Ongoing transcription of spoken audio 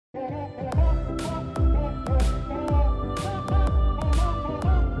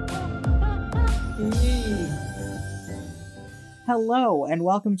Hello, and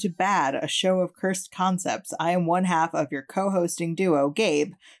welcome to Bad, a show of cursed concepts. I am one half of your co-hosting duo,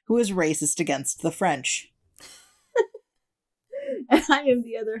 Gabe, who is racist against the French. And I am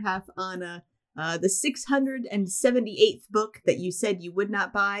the other half, Anna, the 678th book that you said you would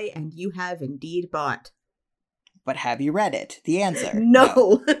not buy, and you have indeed bought. But have you read it? The answer.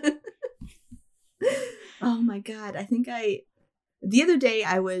 No. Oh my god, the other day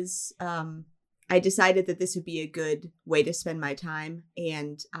I decided that this would be a good way to spend my time,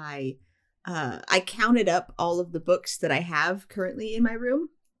 and I counted up all of the books that I have currently in my room.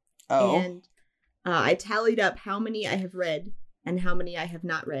 Oh. And I tallied up how many I have read and how many I have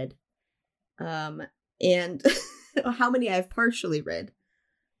not read. And how many I've partially read.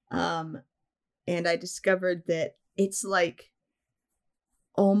 And I discovered that it's like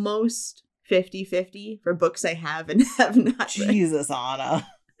almost 50-50 for books I have and have not read. Jesus, Anna.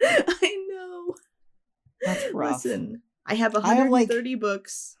 I know. That's rough. Listen, I have 130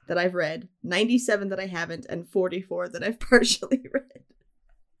 books that I've read, 97 that I haven't, and 44 that I've partially read.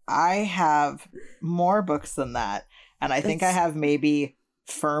 I have more books than that, and I think I have maybe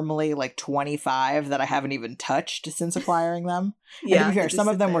firmly like 25 that I haven't even touched since acquiring them. Yeah, and to be fair, some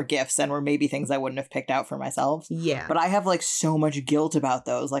of them were gifts and were maybe things I wouldn't have picked out for myself. Yeah. But I have like so much guilt about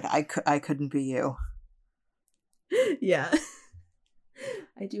those. Like I couldn't be you. Yeah.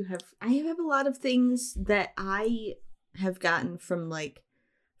 I have a lot of things that I have gotten from like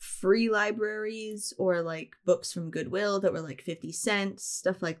free libraries or like books from Goodwill that were like 50 cents,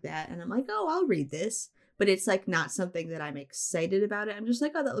 stuff like that. And I'm like, oh, I'll read this. But it's like not something that I'm excited about it. I'm just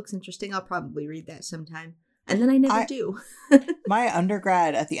like, oh, that looks interesting. I'll probably read that sometime. And then I never do. My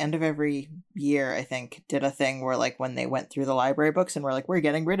undergrad at the end of every year, I think, did a thing where like when they went through the library books and were like, we're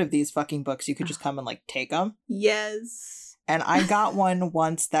getting rid of these fucking books. You could just come and like take them. Yes. And I got one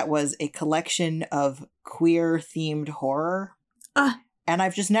once that was a collection of queer themed horror. And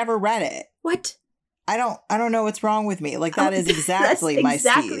I've just never read it. What? I don't know what's wrong with me. Like that is exactly my steez.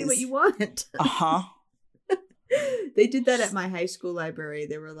 Exactly what you want. Uh-huh. They did that at my high school library.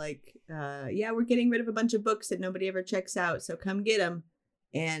 They were like, yeah, we're getting rid of a bunch of books that nobody ever checks out, so come get them.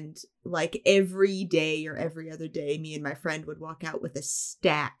 And like every day or every other day, me and my friend would walk out with a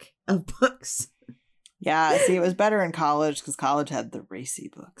stack of books. Yeah, see, it was better in college because college had the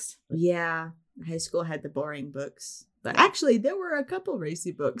racy books. Yeah, high school had the boring books. But actually, there were a couple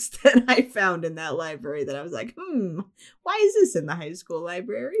racy books that I found in that library that I was like, why is this in the high school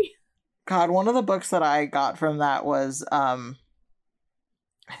library? God, one of the books that I got from that was, I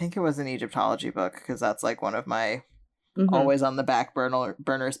think it was an Egyptology book, because that's like one of my always on the back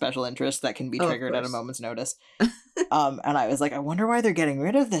burner special interests that can be triggered at a moment's notice. And I was like, I wonder why they're getting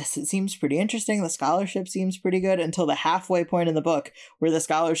rid of this. It seems pretty interesting. The scholarship seems pretty good until the halfway point in the book where the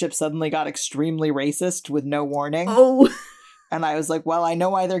scholarship suddenly got extremely racist with no warning. Oh. And I was like, well, I know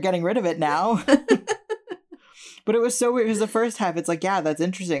why they're getting rid of it now. But it was so weird because the first half, it's like, yeah, that's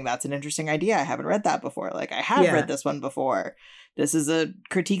interesting. That's an interesting idea. I haven't read that before. Like, I have read this one before. This is a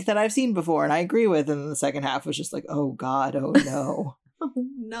critique that I've seen before and I agree with. And then the second half was just like, oh, God, oh, no. Oh,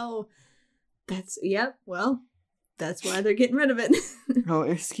 no. Well, that's why they're getting rid of it. Oh,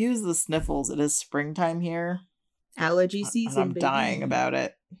 excuse the sniffles. It is springtime here. Allergy season, and I'm dying about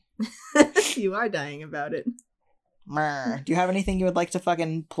it. You are dying about it. Do you have anything you would like to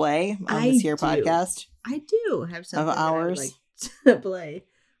fucking play on this here podcast? I do have something of ours that I would like to play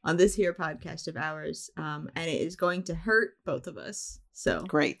on this here podcast of ours, and it is going to hurt both of us. So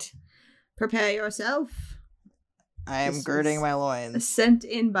great, prepare yourself. I am girding my loins. Sent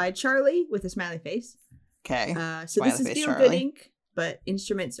in by Charlie with a smiley face. Okay, so this is Feel Good Inc., but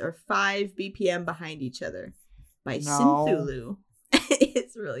instruments are 5 BPM behind each other by Synthulu.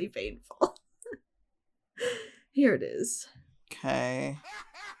 It's really painful. Here it is. Okay.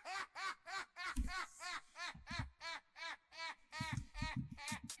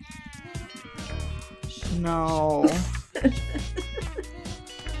 No.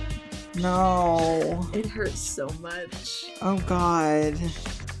 No. It hurts so much. Oh, God.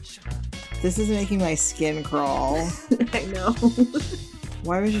 This is making my skin crawl. I know.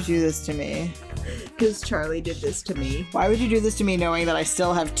 Why would you do this to me? Because Charlie did this to me. Why would you do this to me knowing that I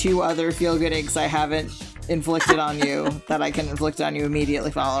still have 2 other Feel Good Inks I haven't inflicted on you that I can inflict on you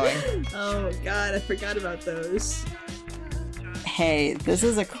immediately following? Oh, God, I forgot about those. Hey, this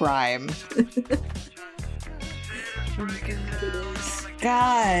is a crime. Oh, my God, it is.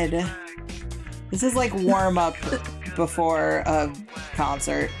 God. This is like warm-up before a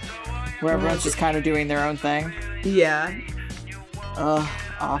concert where everyone's just kind of doing their own thing. Yeah. Ugh,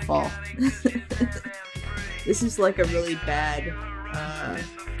 awful. This is like a really bad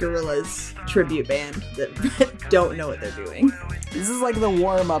Gorillaz tribute band that don't know what they're doing. This is like the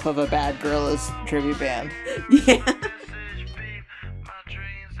warm-up of a Bad Gorillaz tribute band. Yeah.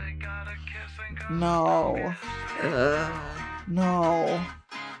 No. No.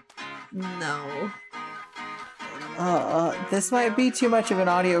 No. This might be too much of an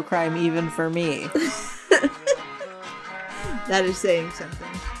audio crime even for me. That is saying something.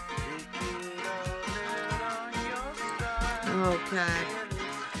 Oh, God.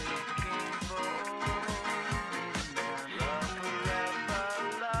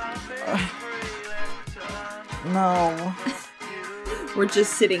 No. We're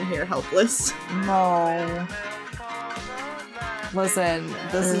just sitting here helpless. No. Listen,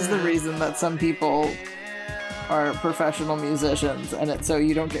 this is the reason that some people are professional musicians, and it's so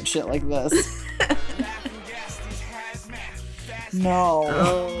you don't get shit like this. No.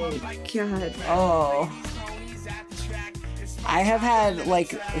 Oh, God. Oh. I have had,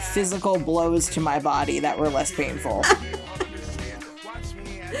 like, physical blows to my body that were less painful.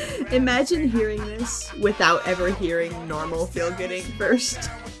 Imagine hearing this without ever hearing normal Feel Good Inc. first.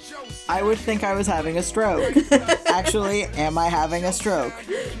 I would think I was having a stroke. Actually, am I having a stroke?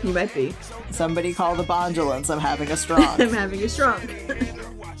 You might be. Somebody call the Bondulance. I'm having a stroke. I'm having a stroke.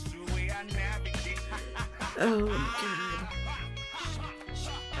 Oh, God.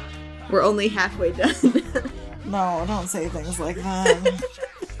 We're only halfway done. No, don't say things like that.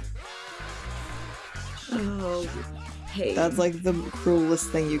 Oh, hey. That's like the cruelest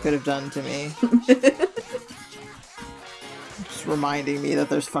thing you could have done to me. Just reminding me that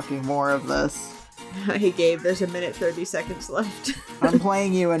there's fucking more of this. Hey, Gabe, there's 1 minute 30 seconds left. I'm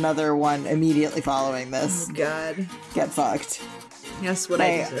playing you another one immediately following this. Oh, God. Get fucked. That's what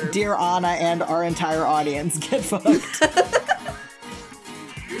Hey, I deserve. dear Anna and our entire audience, get fucked.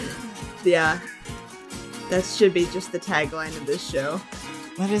 Yeah. That should be just the tagline of this show.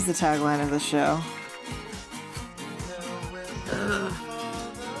 What is the tagline of the show?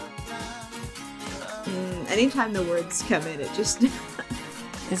 Anytime the words come in, it just...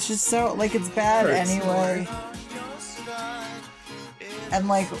 It's just so, like, it's bad hurts anyway. And,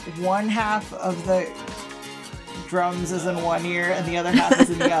 like, one half of the drums is in one ear and the other half is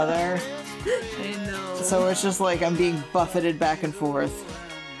in the other. I know. So it's just like I'm being buffeted back and forth.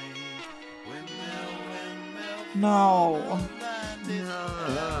 No.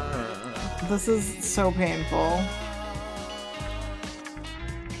 This is so painful.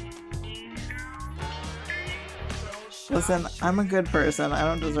 Listen, I'm a good person. I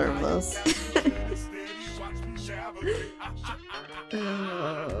don't deserve this.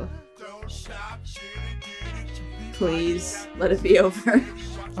 Please, let it be over.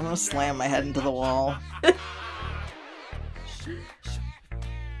 I'm gonna slam my head into the wall.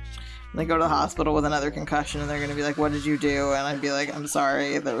 They go to the hospital with another concussion and they're gonna be like, what did you do? And I'd be like, I'm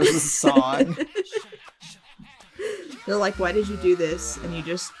sorry, there was a song. They're like, why did you do this? And you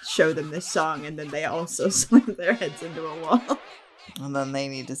just show them this song and then they also slam their heads into a wall. And then they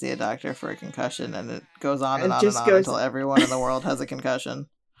need to see a doctor for a concussion and it goes on and It on just and on goes- until everyone in the world has a concussion.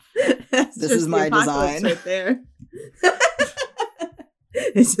 This This is my design. Right there.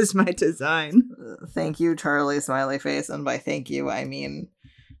 This is my design. Thank you, Charlie Smiley Face. And by thank you, I mean,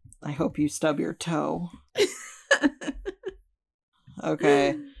 I hope you stub your toe.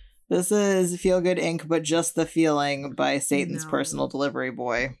 Okay. This is Feel Good Inc., but just the feeling by Satan's Personal Delivery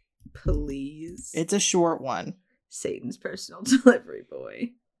Boy. Please. It's a short one. Satan's Personal Delivery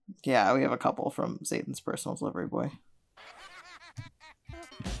Boy. Yeah, we have a couple from Satan's Personal Delivery Boy.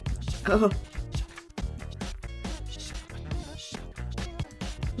 Oh.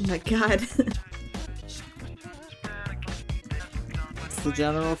 Oh my god. It's the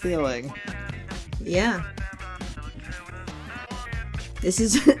general feeling. Yeah. This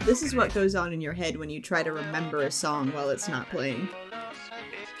is what goes on in your head when you try to remember a song while it's not playing.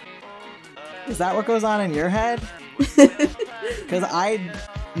 Is that what goes on in your head? Because I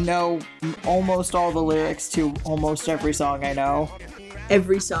know almost all the lyrics to almost every song I know.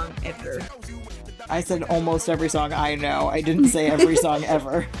 Every song ever. I said almost every song I know. I didn't say every song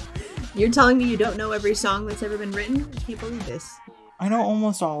ever. You're telling me you don't know every song that's ever been written? I can't believe this. I know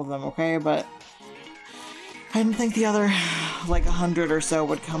almost all of them, okay? But I didn't think the other, like, 100 or so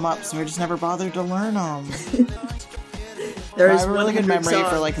would come up, so I just never bothered to learn them. I have a really good memory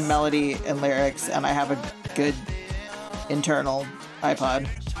for, like, melody and lyrics, and I have a good internal iPod.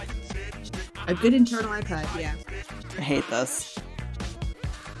 A good internal iPod, yeah. I hate this.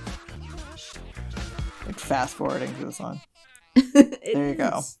 Like, fast forwarding through the song. There you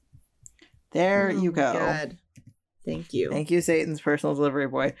go. There you go. God. Thank you. Thank you, Satan's Personal Delivery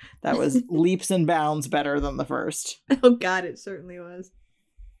Boy. That was leaps and bounds better than the first. Oh god, it certainly was.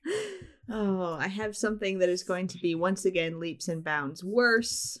 Oh, I have something that is going to be once again leaps and bounds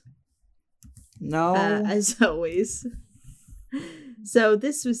worse. No. As always. So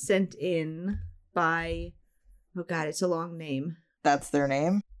this was sent in by, oh god, it's a long name. That's their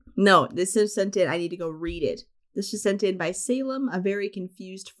name? No, this is sent in, I need to go read it. This was sent in by Salem, a very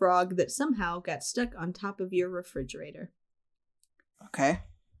confused frog that somehow got stuck on top of your refrigerator. Okay.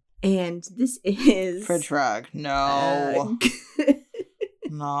 And this is... Fridge Frog. No.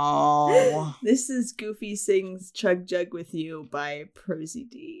 No. This is Goofy Sings Chug Jug With You by Prosy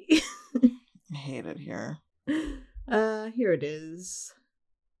D. I hate it here. Here it is.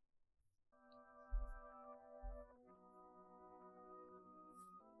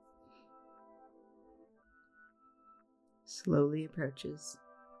 Slowly approaches.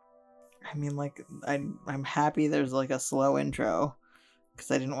 I mean, like, I'm happy there's like a slow intro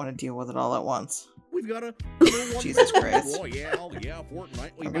because I didn't want to deal with it all at once. We've got a Jesus Christ. Royale, yeah,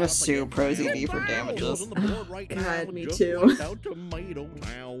 fortnightly. I'm gonna sue Prosy D for damages. God, me too. Tomato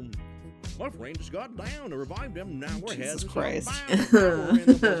Town. My friend just got down and revived him. Now we're Jesus heading Christ. southbound. We're in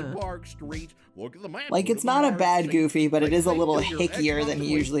the Pleasant Park Street. Look at the map. Like, it's not a bad Goofy, but it is a little hickier than he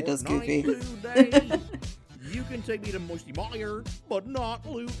usually does Goofy. You can take me to Moisty Mire, but not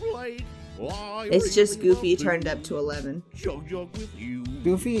Loot Lake. It's just Goofy turned up to 11. Chug Jug With You.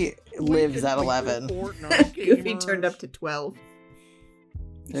 Goofy lives at 11. Goofy turned up to 12.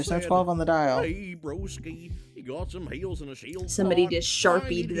 There's no 12 on the dial. Hey, broski, you got some heels and a shield. Somebody just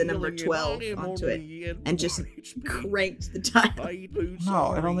sharpied the number 12 onto it and just cranked the dial.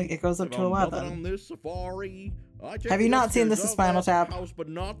 No, it goes up to 11. This safari, Have you not seen This Is Spinal Tap? House, but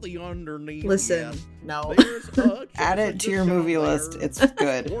not the underneath. Listen, no. Add it to your movie list. It's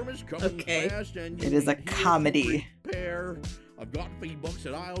good. Okay. It is a comedy. I've got V-Bucks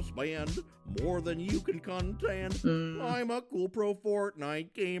that I'll spend more than you can contend. I'm a cool pro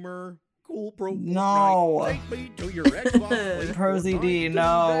Fortnite gamer. Cool pro No. Fortnite. Take me to your Xbox. Prosy D,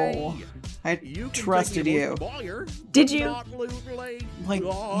 no. I trusted you. Did you? Like,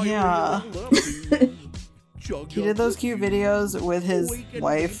 yeah. He did those cute videos with his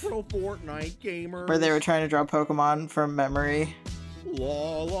wife where they were trying to draw Pokemon from memory. And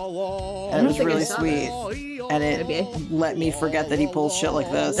it was really sweet. And it let me forget that he pulls shit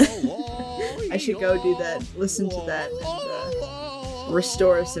like this. I should go do that, listen to that, and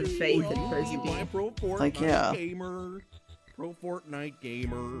restore some faith in Prosy D. Like, yeah. Pro Fortnite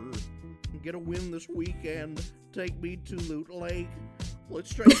gamer. Get a win this weekend. Take me to Loot Lake.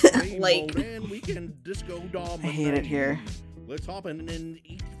 Let's try the Lake. mode and we can disco dominate. I hate it here. Let's hop in and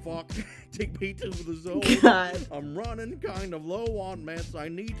eat fuck. Take me to the zone. God. I'm running kind of low on meds. I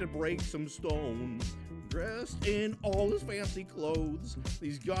need to break some stones. Dressed in all his fancy clothes.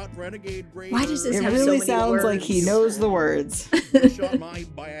 He's got renegade raiders. Why does this It have really so many sounds words? like he knows the words. Shot my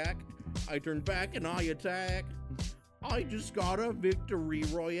back. I turn back and I attack. I just got a victory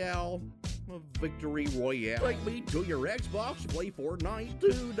royale. A victory royale. Take me to your Xbox. Play Fortnite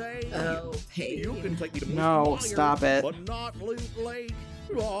today. Oh, hey. You can take me to No, Moose stop Mire, it. But not Loot Lake.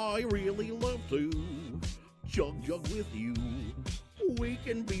 I really love to chug jug with you. We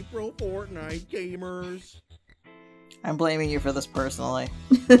can be pro Fortnite gamers. I'm blaming you for this personally.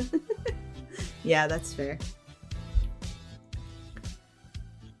 Yeah, that's fair.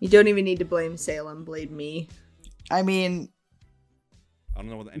 You don't even need to blame Salem, blame me. I mean, I don't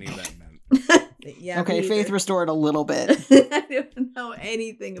know what any of that meant. Yeah. okay, me faith either. restored a little bit. I don't know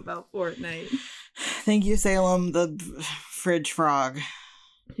anything about Fortnite. Thank you, Salem, the fridge frog.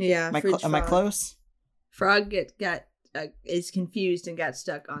 Yeah, Am I close? Frog is confused and got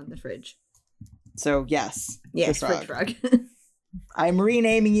stuck on the fridge. So, yes. Yes, the fridge frog. I'm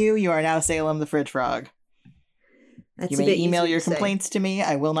renaming you. You are now Salem the fridge frog. That's You a may bit email easier your to say. complaints to me.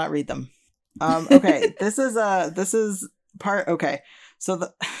 I will not read them. Okay, this is part. Okay, so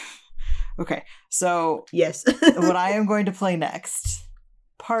so Yes. what I am going to play next.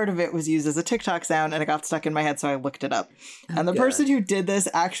 Part of it was used as a TikTok sound, and it got stuck in my head, so I looked it up. And the person who did this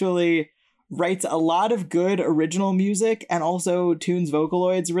actually writes a lot of good original music and also tunes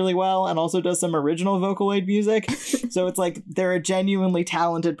Vocaloids really well and also does some original Vocaloid music. So it's like they're a genuinely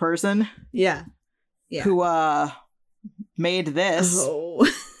talented person. Yeah. Who made this. Oh.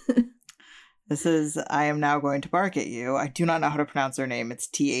 This is I Am Now Going to Bark at You. I do not know how to pronounce her name. It's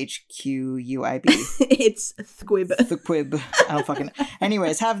THQUIB. It's Thquib. Thquib. I don't fucking...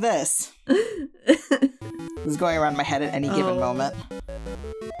 Anyways, have this. This is going around my head at any given moment.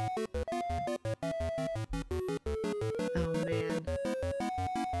 Oh, man.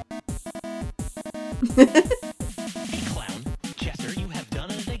 Hey, clown. Chester, you have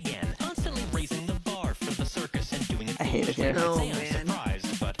done it again. Constantly raising the bar for the circus and doing it. I hate it here. Oh, I'm man.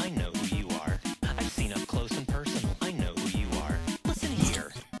 surprised, but I know who you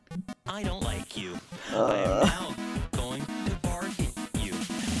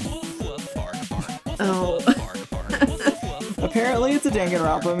Oh. Apparently it's a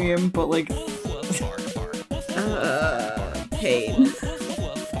Danganronpa meme, but like... Pain.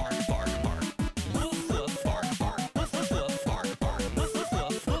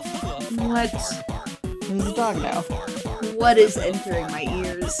 What? There's a dog now. What is entering my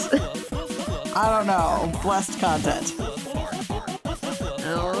ears? I don't know. Blessed content.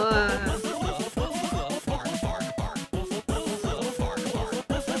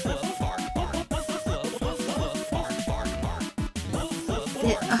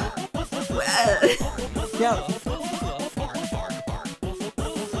 Yep.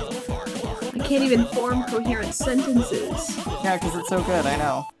 I can't even form coherent sentences. Yeah, because it's so good, I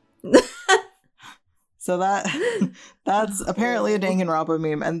know. So that's apparently a Danganronpa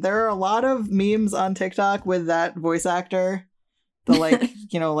meme, and there are a lot of memes on TikTok with that voice actor. The like,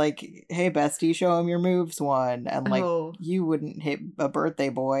 you know, like, hey bestie, show him your moves one, and like, you wouldn't hit a birthday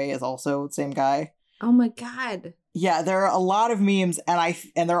boy is also the same guy. Oh my god. Yeah, there are a lot of memes,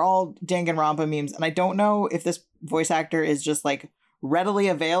 and they're all Danganronpa memes, and I don't know if this voice actor is just like readily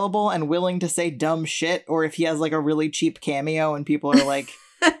available and willing to say dumb shit, or if he has like a really cheap cameo and people are like,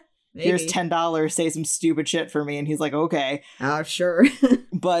 here's $10, say some stupid shit for me, and he's like, okay. Oh, sure.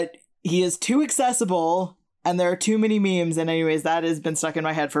 But he is too accessible, and there are too many memes, and anyways, that has been stuck in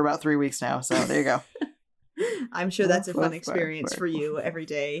my head for about 3 weeks now, so there you go. I'm sure that's a fun experience for you every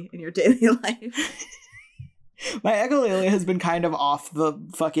day in your daily life. My echolalia has been kind of off the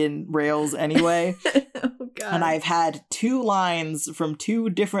fucking rails anyway. Oh, God. And I've had 2 lines from 2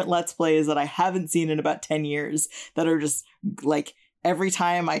 different Let's Plays that I haven't seen in about 10 years that are just, like, every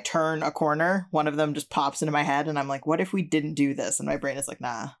time I turn a corner, one of them just pops into my head, and I'm like, what if we didn't do this? And my brain is like,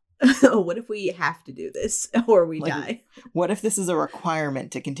 nah. What if we have to do this, or we die? What if this is a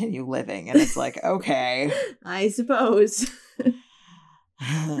requirement to continue living? And it's like, okay. I suppose.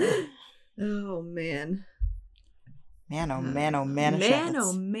 Oh, man. Man, oh man, oh man. Man,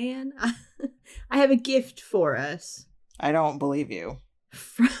 oh man. I have a gift for us. I don't believe you.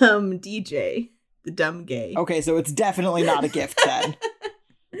 From DJ, the dumb gay. Okay, so it's definitely not a gift then.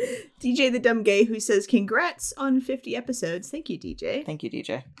 DJ the dumb gay, who says, congrats on 50 episodes. Thank you, DJ. Thank you,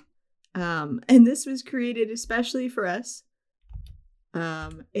 DJ. And this was created especially for us.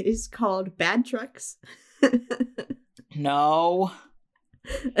 It is called Bad Trucks. No.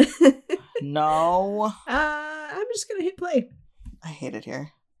 No. I'm just gonna hit play. I hate it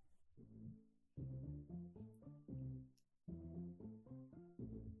here.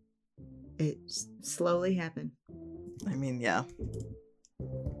 It's slowly happen. I mean, yeah.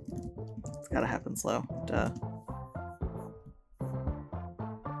 It's gotta happen slow. Duh.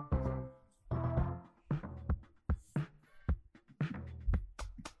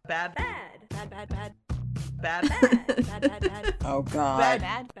 Bad. Oh god.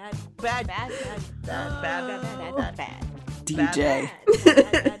 Bad. DJ.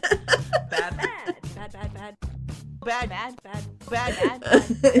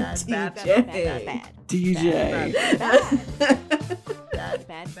 DJ.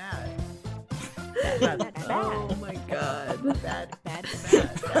 Oh my god.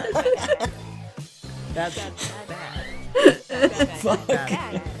 That's Fuck.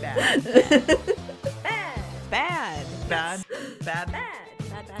 bad.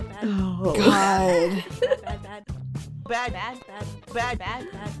 Oh God. Bad.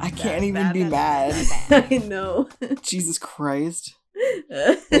 I can't even be mad. I know. Jesus Christ.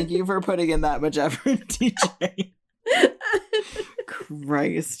 Thank you for putting in that much effort, DJ.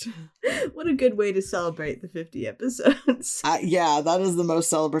 Christ. What a good way to celebrate the 50 episodes. Yeah, that is the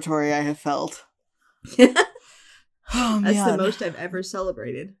most celebratory I have felt. Oh, That's man. the most I've ever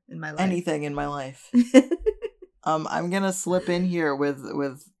celebrated in my life. Anything in my life. I'm gonna slip in here with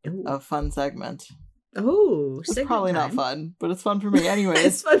a fun segment. Oh, It's probably not fun, but it's fun for me anyways.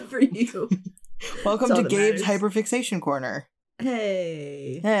 It's fun for you. Welcome That's to all that Gabe's matters. Hyperfixation Corner.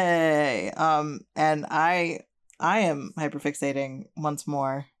 Hey. Hey. And I am hyperfixating once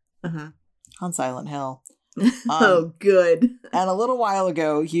more Uh-huh. on Silent Hill. Oh, good. And a little while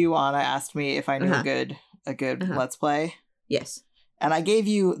ago, you, Anna, asked me if I knew Uh-huh. a good Uh-huh. Let's Play. Yes. And I gave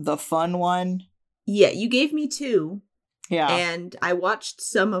you the fun one. Yeah, you gave me 2, Yeah. and I watched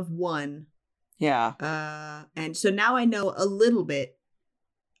some of 1. Yeah. And so now I know a little bit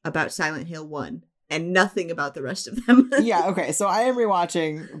about Silent Hill 1 and nothing about the rest of them. Yeah, okay. So I am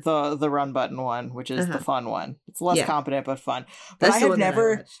rewatching the Run Button one, which is the Uh-huh. fun one. It's less Yeah. competent but fun. But That's I the have one that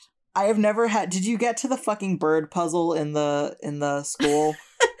never watched. I have never had. Did you get to the fucking bird puzzle in the school?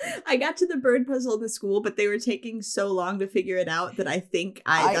 I got to the bird puzzle in the school, but they were taking so long to figure it out that I think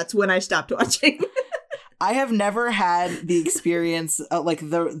I- that's when I stopped watching. I have never had the experience, like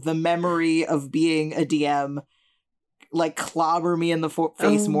the memory of being a DM, like clobber me in the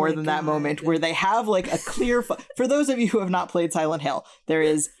face more than that moment where they have like a clear. For those of you who have not played Silent Hill, there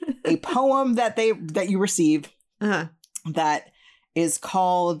is a poem that you receive that is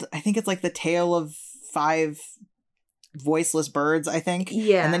called, I think it's like the Tale of 5 Voiceless Birds, I think.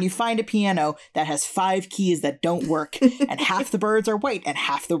 Yeah. And then you find a piano that has 5 keys that don't work, and half the birds are white and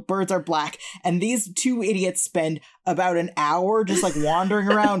half the birds are black. And these 2 idiots spend about an hour just like wandering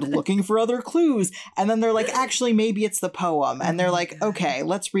around looking for other clues. And then they're like, actually, maybe it's the poem. And they're like, okay,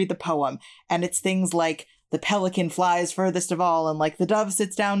 let's read the poem. And it's things like, the pelican flies furthest of all, and like the dove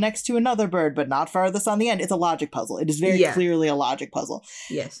sits down next to another bird, but not farthest on the end. It's a logic puzzle. It is very clearly a logic puzzle.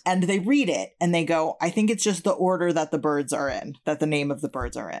 Yes. And they read it and they go, I think it's just the order that the birds are in, that the name of the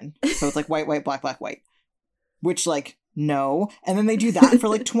birds are in. So it's like white, white, black, black, white. Which like, no. And then they do that for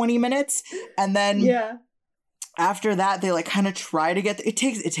like 20 minutes. And then after that, they like kind of try to get it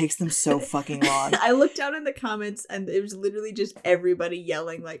takes them so fucking long. I looked down in the comments and it was literally just everybody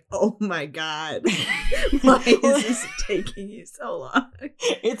yelling like, oh my god, why is this taking you so long?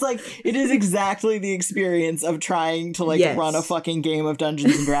 It's like, it is exactly the experience of trying to like run a fucking game of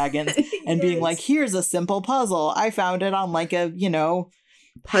Dungeons and Dragons and being like, here's a simple puzzle. I found it on like a,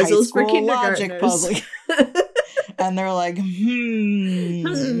 puzzles for logic kindergartners. Puzzle. And they're like,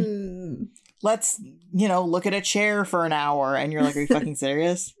 let's, look at a chair for an hour. And you're like, are you fucking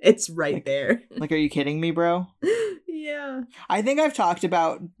serious? It's right there. Like, are you kidding me, bro? Yeah. I think I've talked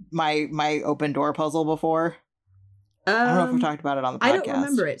about my open door puzzle before. I don't know if we've talked about it on the podcast. I don't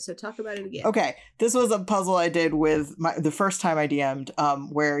remember it, so talk about it again. Okay. This was a puzzle I did with the first time I DM'd,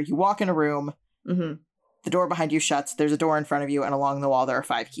 where you walk in a room, the door behind you shuts, there's a door in front of you, and along the wall there are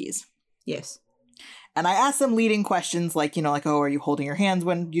 5 keys. Yes. And I asked them leading questions like, oh, are you holding your hands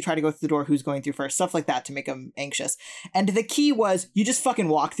when you try to go through the door? Who's going through first? Stuff like that to make them anxious. And the key was you just fucking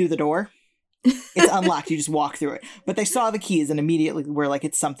walk through the door. It's unlocked. You just walk through it. But they saw the keys and immediately were like,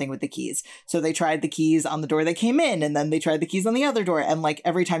 it's something with the keys. So they tried the keys on the door they came in, and then they tried the keys on the other door. And like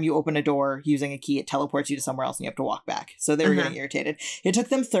every time you open a door using a key, it teleports you to somewhere else and you have to walk back. So they were getting irritated. It took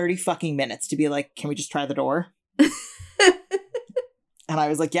them 30 fucking minutes to be like, can we just try the door? And I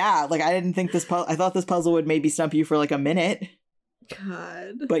was like, yeah, like I didn't think I thought this puzzle would maybe stump you for like a minute.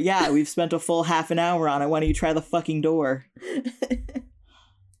 God. But yeah, we've spent a full half an hour on it. Why don't you try the fucking door?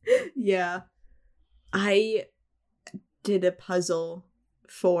 Yeah. I did a puzzle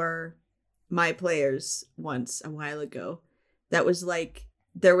for my players once a while ago. That was like,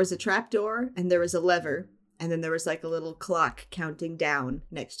 there was a trapdoor and there was a lever. And then there was like a little clock counting down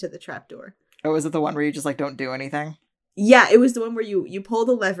next to the trapdoor. Oh, is it the one where you just like don't do anything? Yeah, it was the one where you pull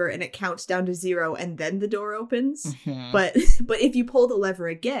the lever and it counts down to 0 and then the door opens. Mm-hmm. But if you pull the lever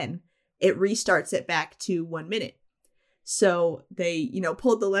again, it restarts it back to 1 minute. So they,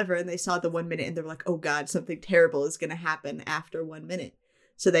 pulled the lever and they saw the 1 minute and they were like, oh God, something terrible is going to happen after 1 minute.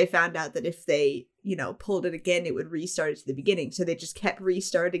 So they found out that if they, pulled it again, it would restart it to the beginning. So they just kept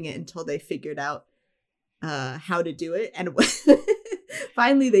restarting it until they figured out how to do it. And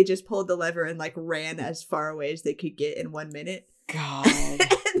finally, they just pulled the lever and like ran as far away as they could get in 1 minute. God. And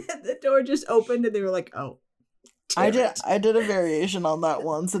then the door just opened and they were like, oh. I did a variation on that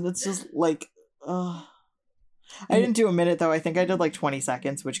once and it's just like, I didn't do a minute though. I think I did like 20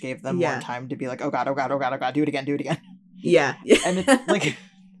 seconds, which gave them more time to be like, oh God, oh God, oh God, oh God, do it again. Yeah. And it's like, okay.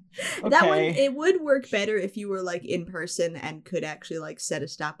 That one, it would work better if you were like in person and could actually like set a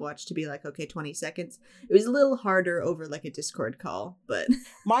stopwatch to be like, okay, 20 seconds. It was a little harder over like a Discord call, but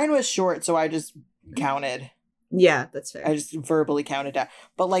mine was short, so I just counted. Yeah, that's fair. I just verbally counted down.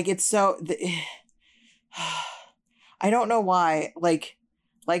 But like, it's so, I don't know why, like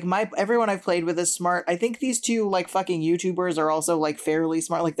everyone I've played with is smart. I think these 2 like fucking YouTubers are also like fairly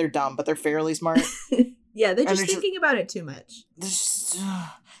smart. Like they're dumb, but they're fairly smart. Yeah, they're just thinking about it too much.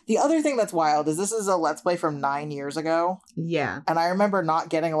 The other thing that's wild is this is a Let's Play from 9 years ago. Yeah. And I remember not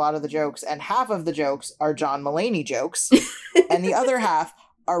getting a lot of the jokes, and half of the jokes are John Mulaney jokes, and the other half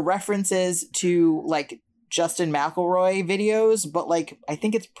are references to like Justin McElroy videos, but like I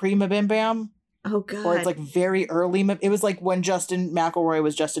think it's pre-Mabim Oh God. or it's like very early. It was like when Justin McElroy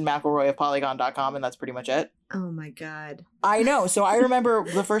was Justin McElroy of Polygon.com, and that's pretty much it. Oh my God. I know. So I remember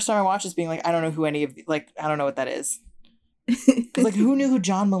the first time I watched this being like, I don't know who any of I don't know what that is. Because like, who knew who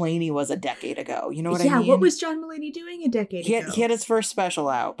John Mulaney was a decade ago? You know what I mean? Yeah, what was John Mulaney doing a decade ago? He had his first special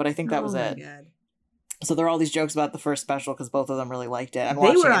out, but I think that was it. Oh my God. So there are all these jokes about the first special because both of them really liked it. And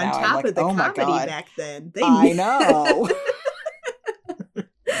they were on now, top like, of the oh comedy back then. I know.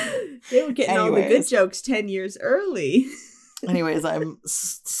 They were getting all the good jokes 10 years early. Anyways, I'm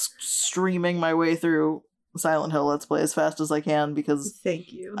streaming my way through Silent Hill Let's Play as fast as I can because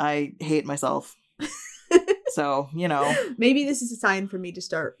Thank you. I hate myself. So, you know. Maybe this is a sign for me to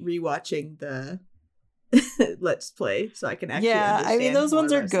start rewatching the Let's Play so I can actually understand. I mean, those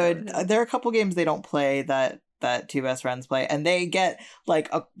ones are good. Hill. There are a couple games they don't play that two best friends play, and they get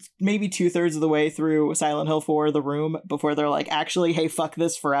like maybe 2/3 of the way through Silent Hill 4 The Room before they're like, actually, hey, fuck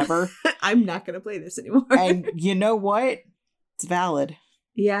this forever. I'm not going to play this anymore. And you know what? It's valid.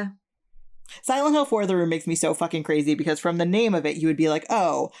 Yeah. Silent Hill 4 The Room makes me so fucking crazy because from the name of it, you would be like,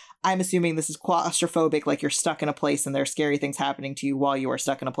 oh, I'm assuming this is claustrophobic, like you're stuck in a place and there's scary things happening to you while you are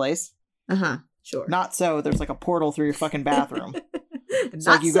stuck in a place. Uh-huh, sure. Not so. There's like a portal through your fucking bathroom. It's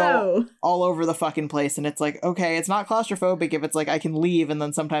not like you go all over the fucking place and it's like, okay, it's not claustrophobic if it's like I can leave and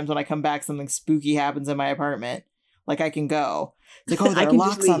then sometimes when I come back something spooky happens in my apartment. Like I can go. It's like, oh, there are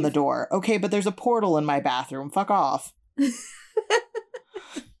locks on the door. Okay, but there's a portal in my bathroom. Fuck off.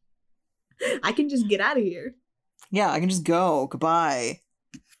 I can just get out of here. Yeah, I can just go. Goodbye.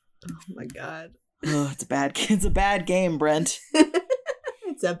 Oh my god. Oh, it's a bad game, Brent.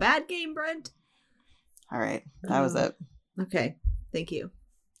 It's a bad game, Brent. All right, that was it. Okay, thank you.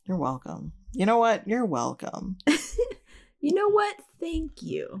 You're welcome. You know what? You're welcome. You know what? Thank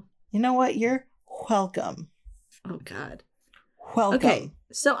you. You know what? You're welcome. Oh god. Welcome. Okay,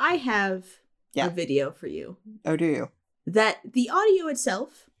 so I have a video for you. Oh, do you? That the audio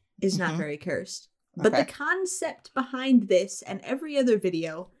itself is not very cursed. But the concept behind this and every other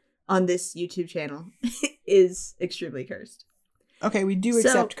video on this YouTube channel is extremely cursed. Okay, we do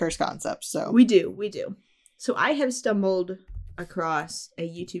accept cursed concepts, so. We do. So I have stumbled across a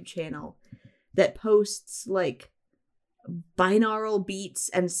YouTube channel that posts like binaural beats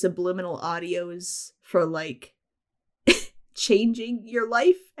and subliminal audios for like changing your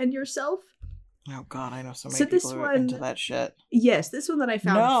life and yourself. Oh god, I know so many people who are into that shit. Yes, this one that I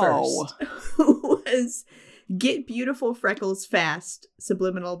found first was Get Beautiful Freckles Fast,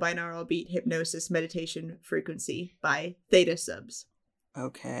 Subliminal Binaural Beat Hypnosis Meditation Frequency by Theta Subs.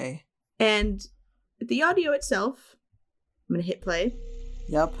 Okay. And the audio itself, I'm going to hit play.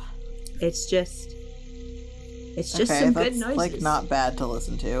 Yep. It's just some good noises. Like not bad to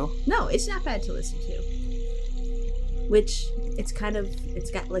listen to. No, it's not bad to listen to. Which it's got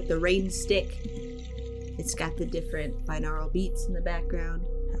like the rain stick. It's got the different binaural beats in the background.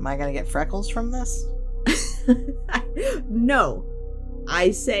 Am I gonna get freckles from this? No,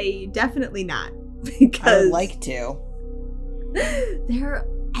 I say definitely not, because I would like to.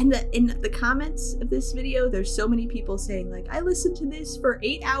 In the comments of this video, there's so many people saying like, I listened to this for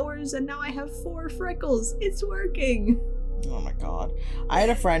 8 hours and now I have 4 freckles. It's working. Oh my god. I had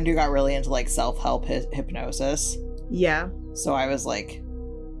a friend who got really into like self-help hypnosis. Yeah. So I was like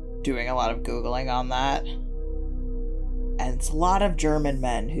doing a lot of Googling on that. And it's a lot of German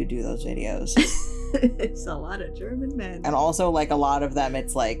men who do those videos. It's a lot of German men. And also like a lot of them,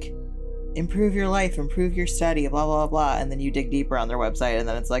 it's like, improve your life, improve your study, blah, blah, blah. And then you dig deeper on their website and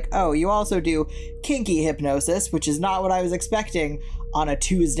then it's like, oh, you also do kinky hypnosis, which is not what I was expecting on a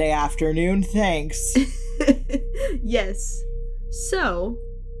Tuesday afternoon. Thanks. Yes. So,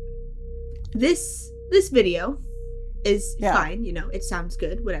 this video is fine, you know, it sounds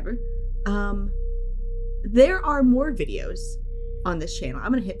good, whatever. There are more videos on this channel.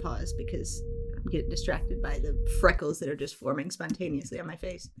 I'm gonna hit pause because I'm getting distracted by the freckles that are just forming spontaneously on my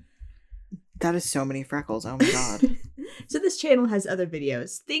face. That is so many freckles, oh my god. So this channel has other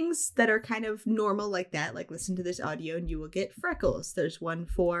videos, things that are kind of normal like that, like listen to this audio and you will get freckles. There's one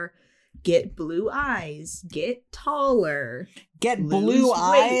for get blue eyes, get taller, get blue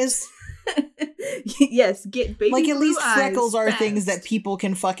eyes. Yes, get baby like at blue least freckles are fast. things that people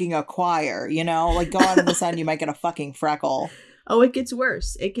can fucking acquire, you know? Like go out in the sun, you might get a fucking freckle. Oh, it gets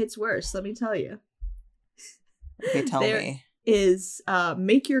worse. It gets worse, let me tell you. Okay, tell me. Is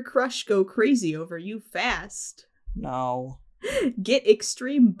make your crush go crazy over you fast. No. Get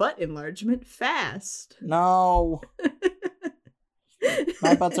extreme butt enlargement fast. No.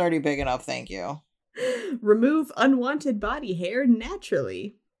 My butt's already big enough, thank you. Remove unwanted body hair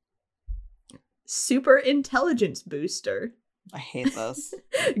naturally. Super intelligence booster. I hate this.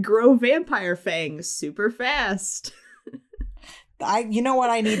 Grow vampire fangs super fast. You know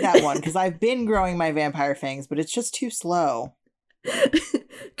what? I need that one because I've been growing my vampire fangs, but it's just too slow.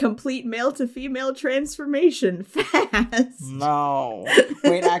 Complete male to female transformation fast. No.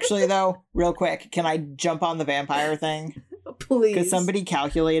 Wait, actually though, real quick, can I jump on the vampire thing? Please. Because somebody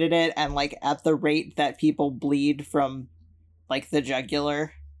calculated it and like at the rate that people bleed from like the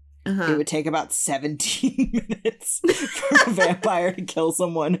jugular, it would take about 17 minutes for a vampire to kill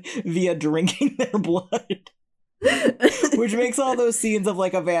someone via drinking their blood. Which makes all those scenes of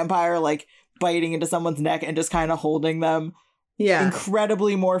like a vampire like biting into someone's neck and just kind of holding them. Yeah.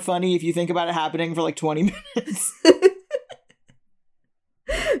 Incredibly more funny if you think about it happening for like 20 minutes.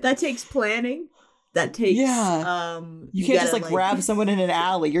 That takes planning. That takes You can't just like grab someone in an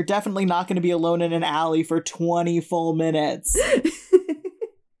alley. You're definitely not going to be alone in an alley for 20 full minutes.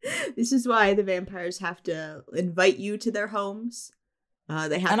 This is why the vampires have to invite you to their homes.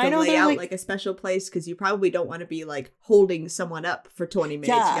 They have And to I know lay they're, out like- like a special place because you probably don't want to be like holding someone up for 20 minutes.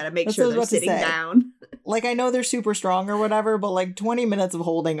 Yeah, You got to make that's sure what I they're was about to sitting say. down. Like, I know they're super strong or whatever, but like 20 minutes of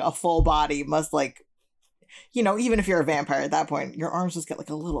holding a full body must like, you know, even if you're a vampire at that point, your arms just get like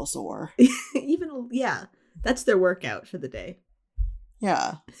a little sore. That's their workout for the day.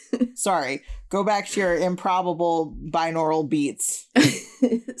 Yeah. Sorry. Go back to your improbable binaural beats.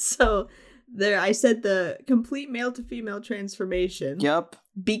 So there, I said the complete male to female transformation. Yep.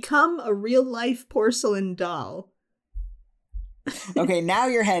 Become a real life porcelain doll. Okay, now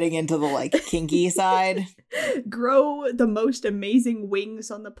you're heading into the like kinky side. Grow the most amazing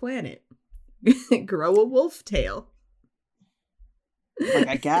wings on the planet. Grow a wolf tail. Like,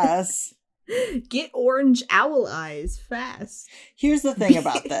 I guess. Get orange owl eyes fast. Here's the thing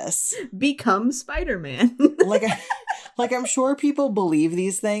about this. Become Spider-Man. Like I'm sure people believe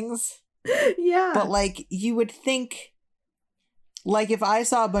these things, Yeah. but like you would think, like if I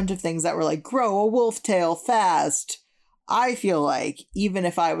saw a bunch of things that were like grow a wolf tail fast, I feel like even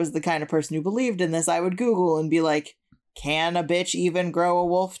if I was the kind of person who believed in this, I would Google and be like, can a bitch even grow a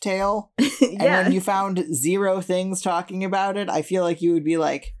wolf tail? And when you found 0 things talking about it, I feel like you would be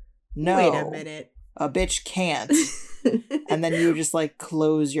like, no, Wait a minute. a bitch can't. And then you would just like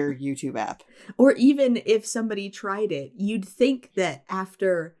close your YouTube app. Or even if somebody tried it, you'd think that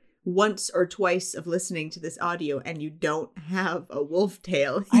after once or twice of listening to this audio and you don't have a wolf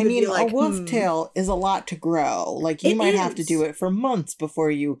tail, I you'd mean, be like, a wolf tail is a lot to grow. Like, you It might have to is. do it for months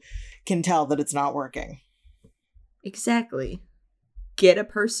before you can tell that it's not working. Exactly. Get a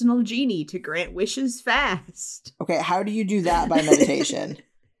personal genie to grant wishes fast. Okay, how do you do that by meditation?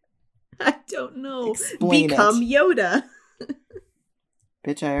 I don't know. Explain Become it. Yoda.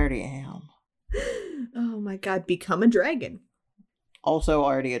 Bitch, I already am. Oh my god, become a dragon. Also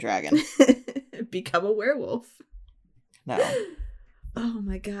already a dragon. Become a werewolf. No. Oh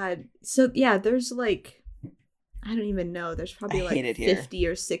my god. So yeah, there's like, I don't even know. There's probably I like hate it here. 50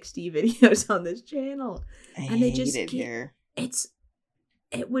 or 60 videos on this channel. I And they hate just it keep- here.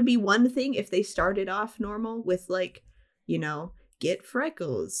 It would be one thing if they started off normal with like, you know, get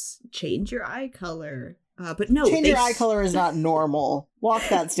freckles, change your eye color. But no, Change your eye color is not normal. Walk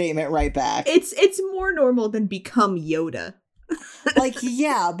that statement right back. It's more normal than become Yoda. Like,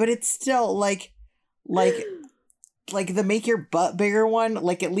 yeah, but it's still like the make your butt bigger one,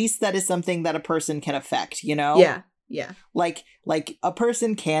 like at least that is something that a person can affect, you know? Yeah. Like a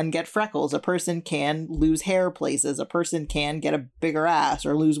person can get freckles, a person can lose hair places, a person can get a bigger ass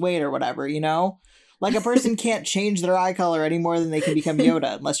or lose weight or whatever, you know? Like a person can't change their eye color any more than they can become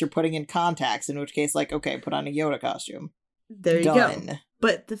Yoda unless you're putting in contacts, in which case, like, okay, put on a Yoda costume. There you Done. go.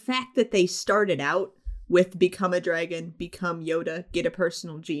 But the fact that they started out with become a dragon, become Yoda, get a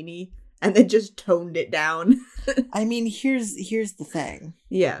personal genie, and then just toned it down. I mean, here's the thing.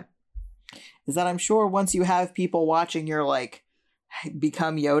 Yeah. Is that I'm sure once you have people watching your like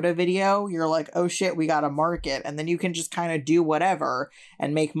become Yoda video, you're like, oh shit, we got a market, and then you can just kind of do whatever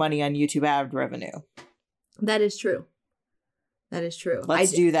and make money on YouTube ad revenue. That is true.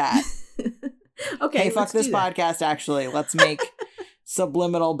 Let's do that. Okay. Hey, fuck let's this do that. podcast, actually. Let's make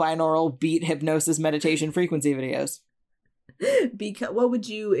subliminal binaural beat hypnosis meditation frequency videos. Because what would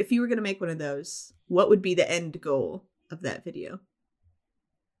you, if you were going to make one of those, what would be the end goal of that video?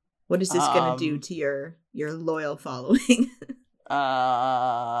 What is this going to do to your loyal following?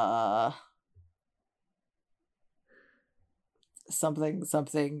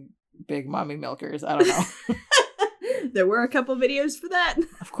 Something big mommy milkers. I don't know. There were a couple videos for that.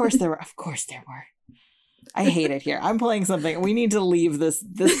 Of course there were. I hate it here. I'm playing something. We need to leave this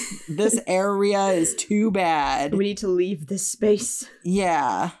area is too bad. We need to leave this space.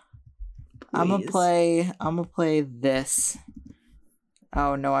 Yeah. I'm gonna Please. play this.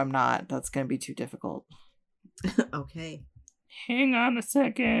 Oh no, I'm not. That's gonna be too difficult. Okay. Hang on a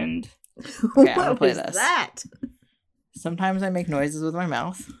second. What I'm gonna play was this. that? Sometimes I make noises with my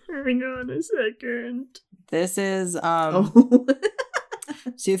mouth. Hang on a second. This is Oh.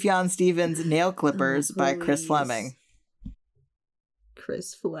 Sufjan Stevens' Nail Clippers by Chris please. Fleming.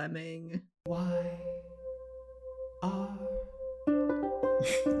 Chris Fleming. Why are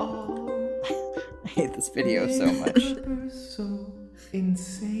all I hate this video so much. clippers so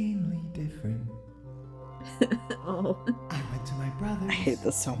insanely different? Oh. I went to my brother's. I hate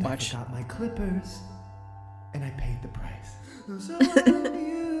this so much. I forgot my clippers, and I paid the price. So I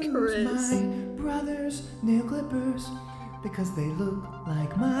used Chris. my brother's nail clippers because they look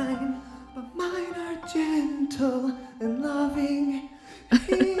like mine, but mine are gentle and loving.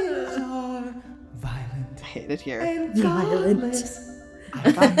 His are violent I hate it here. and Violent. godless.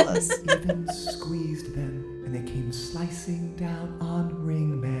 I finally even squeezed them, and they came slicing down on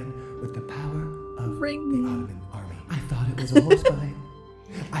Ring Man with the power of Ring the Man. Ottoman army. I thought it was a horse bite.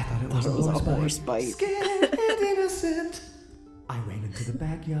 I thought it was a horse bite. Scared and innocent. I ran into the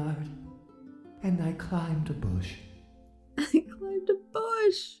backyard, and I climbed a bush. I climbed a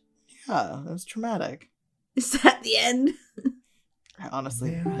bush. Yeah, it was traumatic. Is that the end?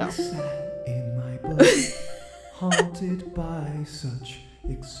 Honestly, There I no. sat in my bush, haunted by such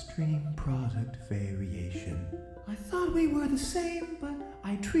extreme product variation. I thought we were the same, but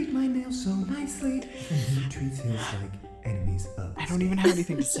I treat my nails so nicely, and he treats his like enemies of I don't even have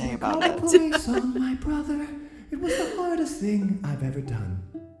anything to say about Called it. the police on my brother. It was the hardest thing I've ever done,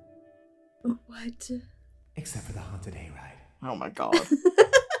 What? except for the haunted hayride. Oh my god.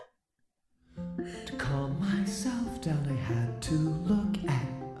 To calm myself down, I had to look at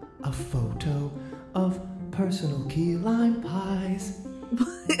a photo of personal key lime pies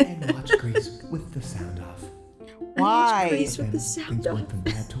and watch Grease with the sound off. Why? Grease with Then the sound things off. went from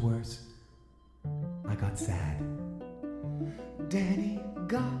bad to worse. I got sad. Danny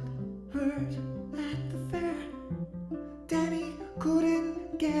got hurt at the fair. Danny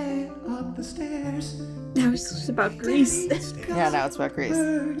couldn't get up the stairs. Now it's just about Grease. Yeah, now it's about Grease.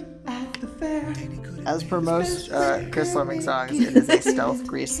 Hurt at the fair. As per most Chris Fleming songs, it is a stealth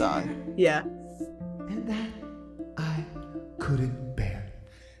Grease song. Yeah. And that I couldn't bear.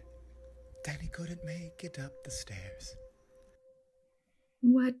 Danny couldn't make it up the stairs.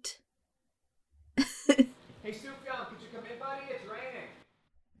 What? Hey, Sufjan, could you come in, buddy? It's raining.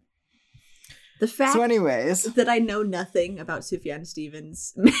 The fact So anyways, that I know nothing about Sufjan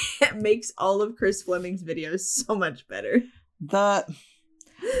Stevens makes all of Chris Fleming's videos so much better.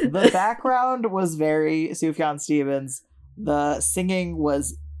 the background was very Sufjan Stevens. The singing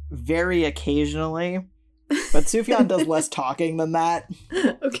was very occasionally, but Sufjan does less talking than that.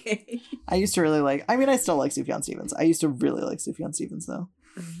 Okay. I used to really like. I mean, I still like Sufjan Stevens. I used to really like Sufjan Stevens, though.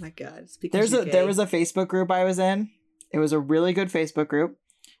 Oh my god. It's because There was a Facebook group I was in. It was a really good Facebook group,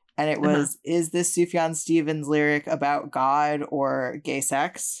 and it was "Is this Sufjan Stevens lyric about God or gay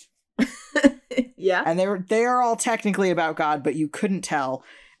sex?" Yeah. And they are all technically about God, but you couldn't tell.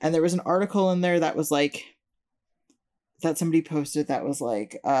 And there was an article in there that was like that somebody posted that was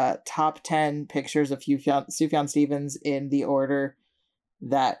like top 10 pictures of Sufjan Stevens in the order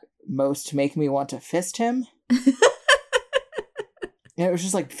that most make me want to fist him. And it was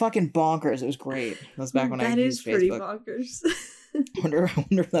just like fucking bonkers. It was great. It was back when I used That is pretty Facebook. bonkers. I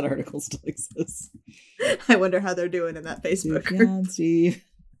wonder if that article still exists. I wonder how they're doing in that Facebook group. Sufjan Steve.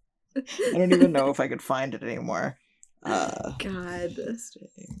 I don't even know if I could find it anymore. God.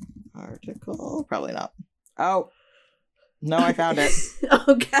 Article? Probably not. Oh. No, I found it.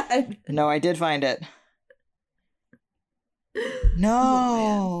 Oh god. No, I did find it.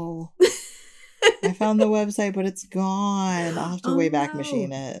 No. I found the website, but it's gone. I'll have to Oh, Wayback no.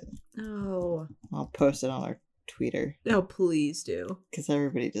 Machine it. Oh. I'll post it on our Twitter Oh, please do. because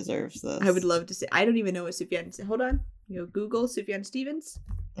everybody deserves this. I would love to see. I don't even know what Sufjan. Hold on. You know, Google Sufjan Stevens.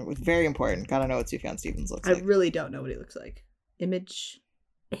 It was very important. Gotta know what Sufjan Stevens looks I like. really don't know what he looks like. Image.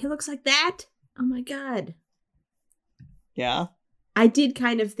 He looks like that. Oh my god. Yeah. I did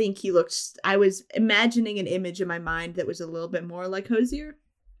kind of think he looked. I was imagining an image in my mind that was a little bit more like Hosier.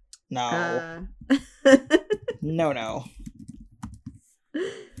 No. Uh, No.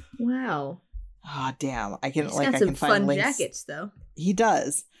 wow. Ah, damn. I can He's like got I some can find fun links. jackets though. He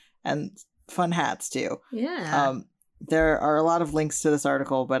does, and fun hats too. Yeah. There are a lot of links to this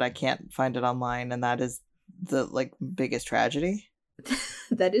article, but I can't find it online, and that is the like biggest tragedy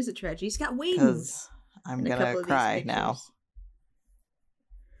That is a tragedy. He's got wings. because I'm in a gonna couple of these cry now. pictures.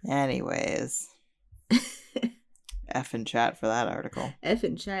 Anyways, F in chat for that article. F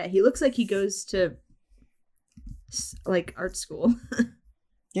in chat. He looks like he goes to like art school.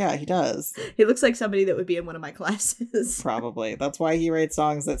 Yeah, he does. He looks like somebody that would be in one of my classes. Probably. That's why he writes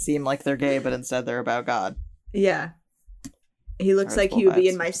songs that seem like they're gay, but instead they're about God. Yeah. He looks Art like school he would be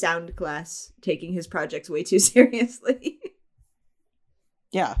vibes. in my sound class, taking his projects way too seriously.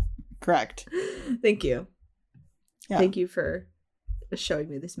 Yeah, correct. Thank you. Yeah. Thank you for showing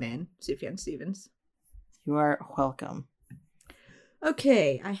me this man, Sufjan Stevens. You are welcome.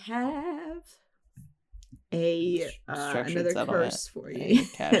 Okay, I have a Structured another settlement. curse for I you.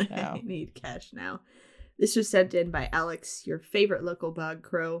 need cash now. I need cash now. This was sent in by Alex, your favorite local bog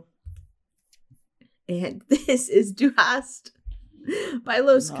crow. And this is Du Hast by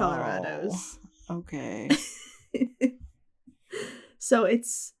Los Colorados. Okay. So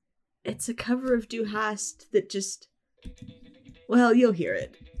it's a cover of Du Hast that just, well, you'll hear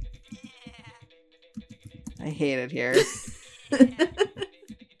it. I hate it here.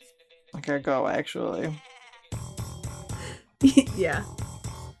 I gotta go, actually. Yeah.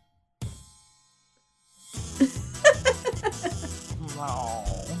 No.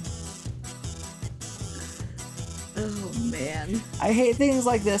 Oh, man. I hate things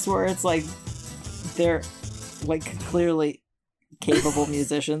like this where it's like they're like clearly capable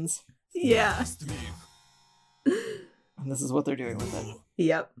musicians. Yeah. And this is what they're doing with it.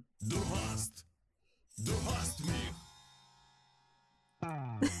 Yep.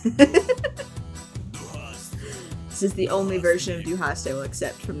 This is the only version of Du Hast I will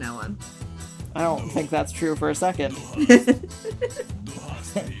accept from now on. I don't think that's true for a second.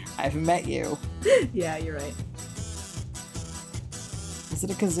 I've met you. Yeah, you're right. Is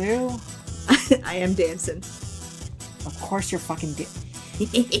it a kazoo? I am dancing. Of course you're fucking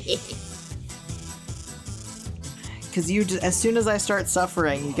because you just, as soon as I start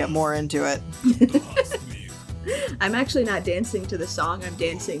suffering, you get more into it. I'm actually not dancing to the song. I'm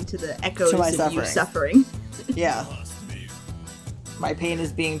dancing to the echoes To my of you suffering. Yeah. My pain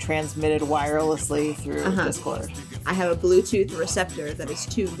is being transmitted wirelessly through Discord. I have a Bluetooth receptor that is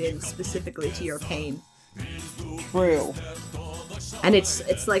tuned in specifically to your pain. True. And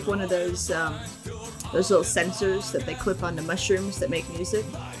it's like one of those little sensors that they clip onto mushrooms that make music.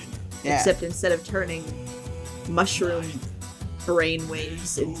 Yeah. Except instead of turning mushroom brain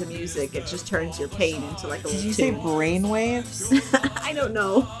waves into music, it just turns your pain into like a little Did you say tune. brain waves? I don't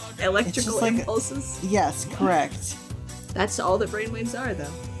know. Electrical like- impulses? Yes, correct. That's all that brain waves are,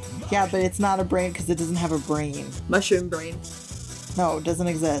 though. Yeah, but it's not a brain because it doesn't have a brain. Mushroom brain. No, it doesn't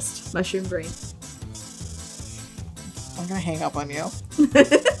exist. Mushroom brain. I'm gonna hang up on you.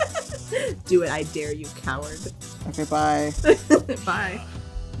 Do it, I dare you, coward. Okay, bye. Bye.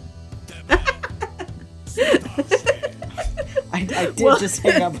 I did Well- just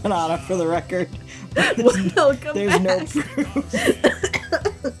hang up on Anna for the record. Welcome There's no back. proof.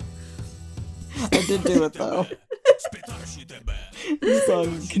 I did do it though. The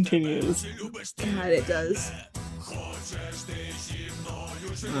song continues. God, it does.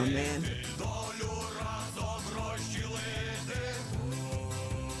 Oh, man.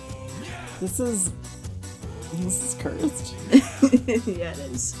 This is cursed. Yeah, it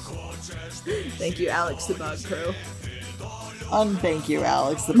is. Thank you, Alex the Bog Crow. Thank you,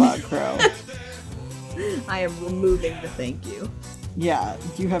 Alex the Bog Crow. I am removing the thank you. Yeah,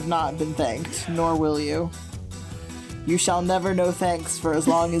 you have not been thanked, nor will you. You shall never know thanks for as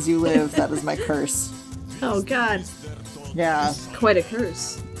long as you live. That is my curse. Oh, God. Yeah, Quite a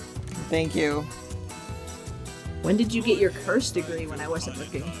curse. thank you. When did you get your curse degree when I wasn't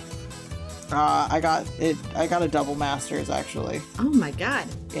looking? I got a double master's actually Oh, my God.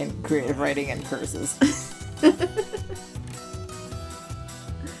 in creative writing and curses.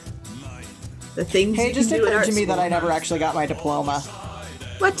 The things Hey, you it just can do at occurred art to me that school. I never actually got my diploma.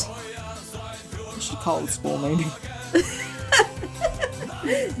 What? I should call it school maybe.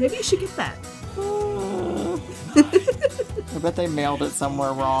 Maybe you should get that. I bet they mailed it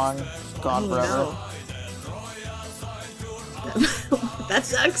somewhere wrong. It's gone forever. No. That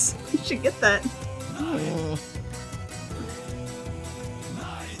sucks. You should get that. Mm.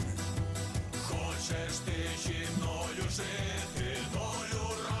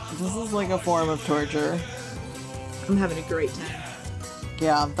 This is like a form of torture. I'm having a great time.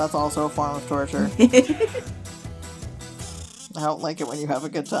 Yeah, that's also a form of torture. I don't like it when you have a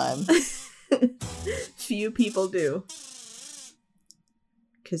good time. Few people do.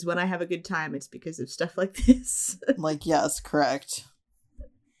 Because when I have a good time, it's because of stuff like this. Like, yes, correct.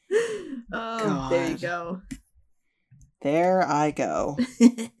 Oh, there you God. go. There I go.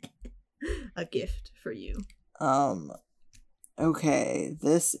 A gift for you. Okay,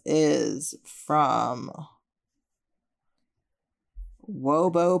 this is from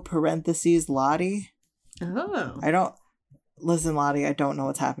Wobo parentheses Lottie. Oh. Listen, Lottie, I don't know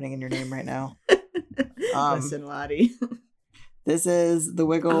what's happening in your name right now. Listen, Lottie. This is The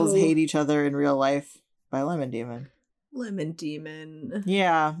Wiggles Oh. Hate Each Other in Real Life by Lemon Demon. Lemon Demon.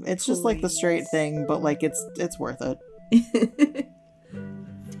 Yeah, it's just like the straight thing, but like it's worth it.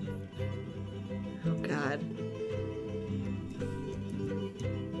 Oh, God.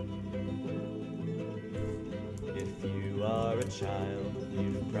 If you are a child,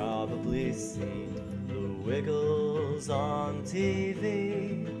 you've probably seen the Wiggles on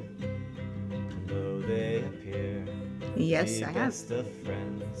TV. Though they Yes, be I have. best of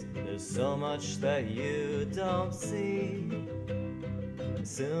friends. There's so much that you don't see. As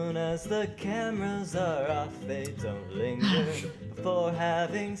soon as the cameras are off, they don't linger before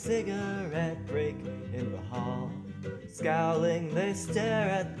having cigarette break in the hall. Scowling, they stare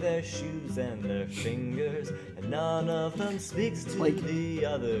at their shoes and their fingers, and none of them speaks to Like, the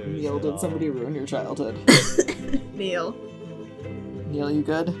others. Neil, at did all. somebody ruin your childhood? Neil. Neil, you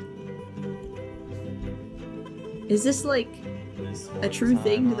good? Is this like This a one true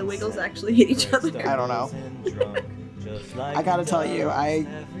thing? time Do the on Wiggles set, actually hit each Greg other? I don't know. Stone was in drunk, just like I gotta he tell you, does I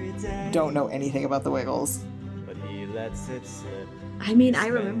every day. Don't know anything about the Wiggles. But he lets it slip. I mean, I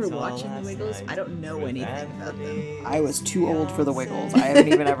remember watching the Wiggles. I don't know anything about them. I was too old for the Wiggles. I haven't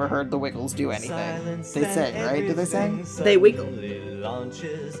even ever heard the Wiggles do anything. They sing, right? Do they sing? They wiggle.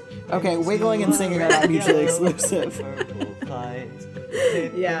 Okay, wiggling and singing are not mutually exclusive.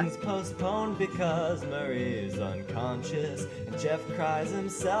 Yeah. Things postponed because Murray is unconscious, and Jeff cries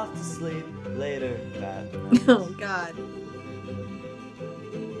himself to sleep later that night. Oh God.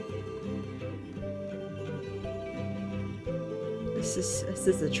 This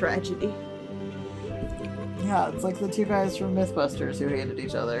is a tragedy. Yeah, it's like the two guys from Mythbusters who hated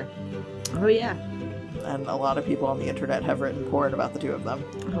each other. Oh yeah. And a lot of people on the internet have written porn about the two of them.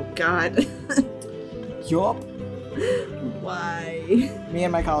 Oh God. Yup. Why? Me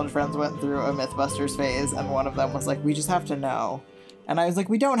and my college friends went through a Mythbusters phase, and one of them was like, we just have to know. And I was like,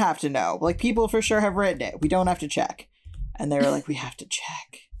 we don't have to know. Like, people for sure have written it. We don't have to check. And they were like, we have to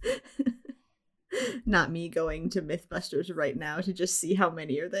check. Not me going to Mythbusters right now to just see how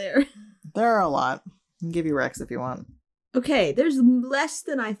many are there. There are a lot. I can give you Rex if you want. Okay, there's less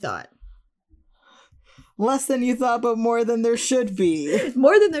than I thought. Less than you thought, but more than there should be.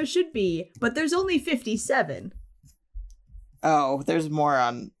 More than there should be, but there's only 57. Oh, there's more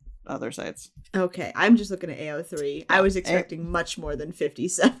on other sites. Okay, I'm just looking at AO3. I was expecting much more than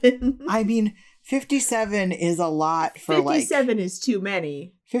 57. I mean, 57 is a lot for 57 is too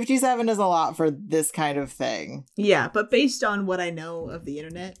many. 57 is a lot for this kind of thing. Yeah, but based on what I know of the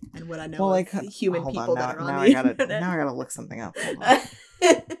internet and what I know of human hold people on, that are on now the I gotta, internet. Now I gotta look something up. Hold on.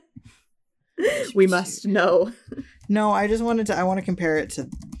 We must know. No, I want to compare it to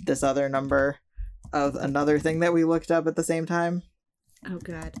this other number of another thing that we looked up at the same time. Oh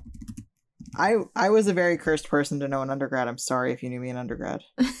God. I was a very cursed person to know in undergrad. I'm sorry if you knew me in undergrad.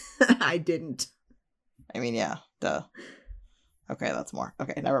 I didn't. I mean, yeah, duh. Okay, that's more.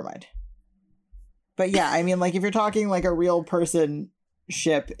 Okay, never mind. But yeah, I mean, like, if you're talking like a real person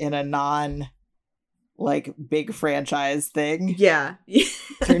ship in a non like big franchise thing, yeah,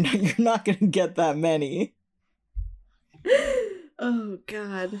 you're not gonna get that many. Oh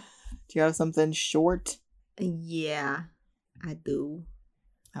God. Do you have something short? Yeah, I do.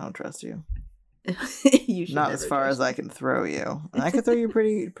 I don't trust you. You should not never as far trust as I can throw you. And I could throw you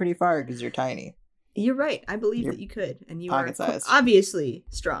pretty far because you're tiny. You're right. I believe You're that you could, and you pocket are size. obviously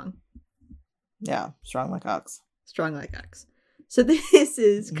strong. Yeah, strong like ox. Strong like ox. So this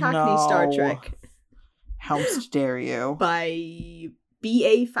is Cockney Star No. Trek How dare you? by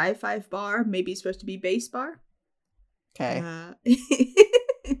BA55 Bar. Maybe it's supposed to be Base Bar. Okay.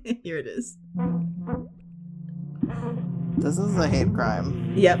 Here it is. This is a hate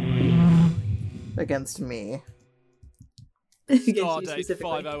crime Yep. against me. Stardate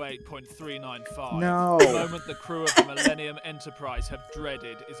 508.395. No. The moment the crew of the Millennium Enterprise have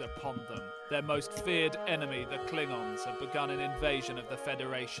dreaded is upon them. Their most feared enemy, the Klingons, have begun an invasion of the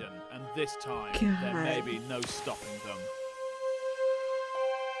Federation, and this time there may be no stopping them.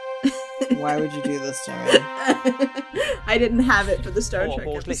 Why would you do this to me? I didn't have it for the Star All right, Trek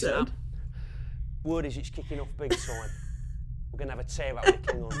boys, listen episode. up. Word is it's kicking off big time. We're going to have a tear up with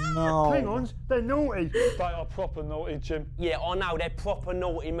the Klingons. No. Klingons? They're naughty. They are proper naughty, Jim. Yeah, I know, they're proper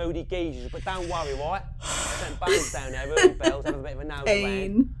naughty, moody geezers, but don't worry, right? Sent Bones down there, early bells, have a bit of a nose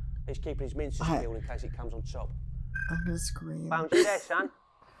around. He's keeping his minces peeled in case it comes on top. I'm gonna scream. Bones, you there, son?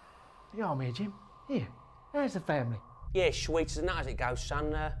 Yeah, I'm here, Jim. Here. There's the family. Yeah, sweet as a nut as it goes,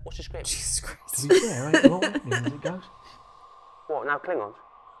 son. What's the script? Jesus Christ. To be fair, ain't all happening as it goes. What, no Klingons?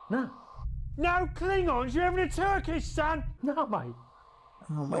 No. No Klingons? You're having a Turkish, son? No, mate.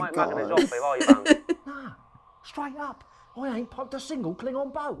 Oh You my ain't mugging us god. off here, are you, Bones? No. Straight up. I ain't popped a single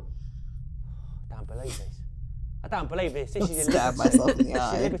Klingon boat. I don't believe this. I don't believe this. This is Stab myself in the This is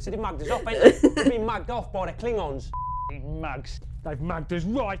eye. liberty. They've mugged us off, ain't they? We've been mugged off by the Klingons. Mugs. They've mugged us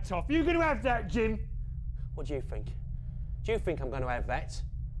right off. You going to have that, Jim? What do you think? Do you think I'm going to have that?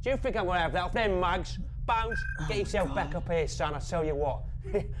 Do you think I'm going to have that off them mugs? Bones, get yourself back up here, son. I tell you what,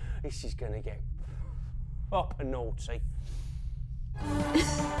 this is going to get proper naughty.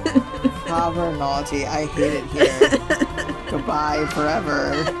 However naughty. I hate it here. Goodbye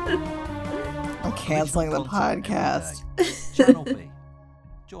forever. I'm canceling the podcast. Channel B.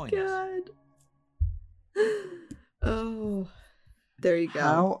 Join God. Oh, there you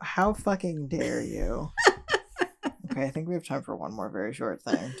go. How fucking dare you? Okay, I think we have time for one more very short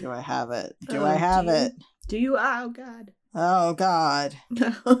thing. Do I have it? I have it? Do you? Oh, God. Oh, God.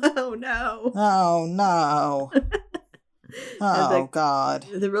 Oh, no. Oh, no. Oh, God.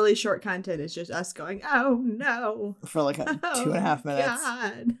 The really short content is just us going, oh, no. For like 2.5 minutes.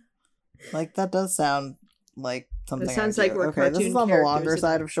 God. Like, that does sound like something It sounds I do. like we're okay, this is on the longer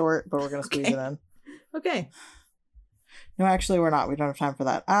side of short, but we're going to squeeze it in. Okay. No, actually, we're not. We don't have time for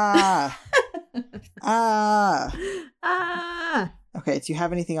that. Okay, do you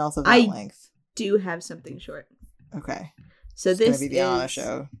have anything else of that length? Do have something short. Okay. So it's this going to be the is Anna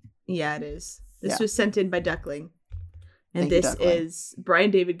show. Yeah, it is. This was sent in by Duckling. And Thank you, this Duckling. is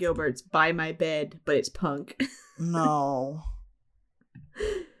Brian David Gilbert's By My Bed, but it's punk. No.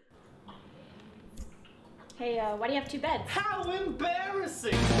 Hey, why do you have two beds? How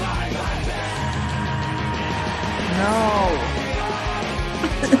embarrassing!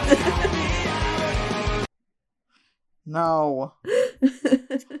 No.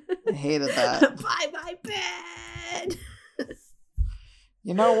 I hated that. By my bed.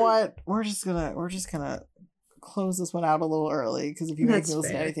 You know what? We're just gonna close this one out a little early, because if you make me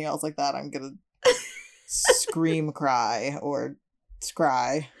listen to anything else like that, I'm gonna scream, cry, or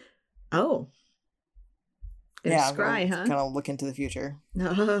scry. Oh. Yeah, scry, huh? Kind of look into the future.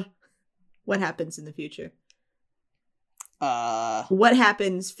 What happens in the future? Uh, What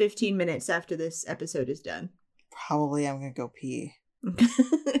happens 15 minutes after this episode is done? Probably I'm gonna go pee.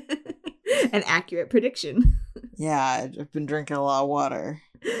 An accurate prediction. Yeah, I've been drinking a lot of water.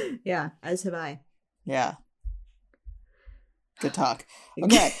 Yeah, as have I. Yeah. Good talk.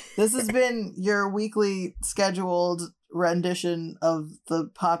 Okay, this has been your weekly scheduled rendition of the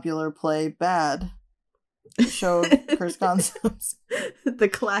popular play Bad. Show Curse Concepts. The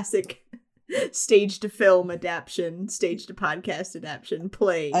classic stage to film adaptation, stage to podcast adaptation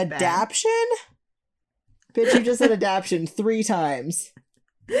play. Adaptation? Bitch, you just said adaptation 3 times.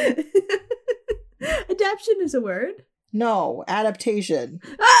 Adaptation is a word? No, adaptation.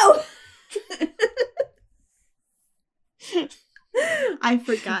 Oh! I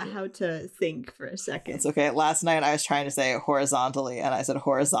forgot how to think for a second. It's okay. Last night I was trying to say it horizontally, and I said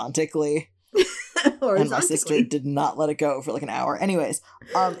horizontically. And my sister did not let it go for like an hour. Anyways,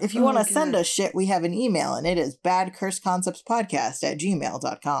 if you want to send us shit, we have an email, and it is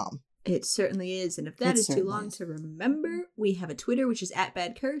badcurseconceptspodcast@gmail.com. It certainly is. And if that is too long to remember, we have a Twitter, which is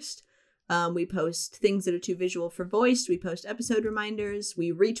 @badcursed. We post things that are too visual for voice. We post episode reminders.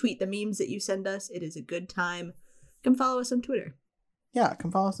 We retweet the memes that you send us. It is a good time. Come follow us on Twitter. Yeah,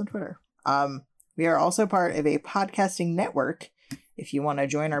 come follow us on Twitter. We are also part of a podcasting network. If you want to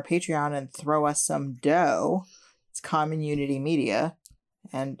join our Patreon and throw us some dough, it's Common Unity Media.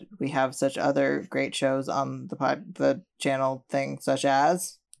 And we have such other great shows on the channel thing, such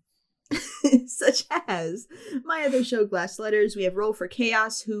as... Such as my other show, Glass Letters. We have Roll for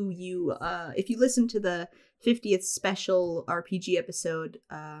Chaos, who you, if you listen to the 50th special RPG episode,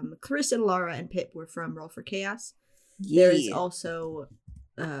 Clarissa and Laura and Pip were from Roll for Chaos. Yeah. There is also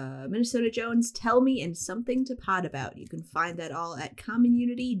Minnesota Jones, Tell Me, and Something to Pod About. You can find that all at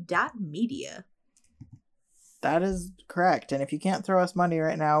commonunity.media. That is correct. And if you can't throw us money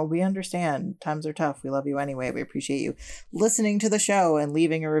right now, we understand. Times are tough. We love you anyway. We appreciate you listening to the show and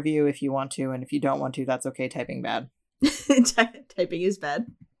leaving a review if you want to. And if you don't want to, that's okay. Typing bad. Typing is bad.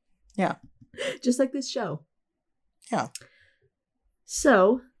 Yeah. Just like this show. Yeah.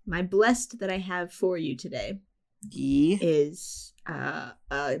 So, my blessed that I have for you today is a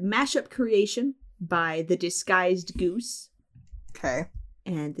mashup creation by The Disguised Goose. Okay.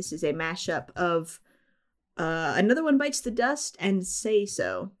 And this is a mashup of Another One Bites the Dust and Say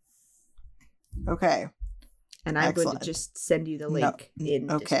So. Okay. And I'm going to just send you the link in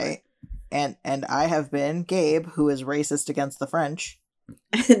Discord. Okay. And I have been Gabe, who is racist against the French.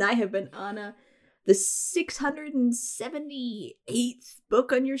 And I have been Anna, the 678th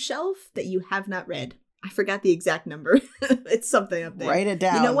book on your shelf that you have not read. I forgot the exact number. It's something up there. Write it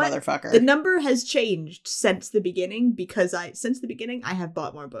down, you know what? Motherfucker. The number has changed since the beginning because I have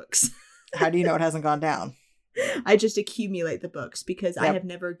bought more books. How do you know it hasn't gone down? I just accumulate the books because I have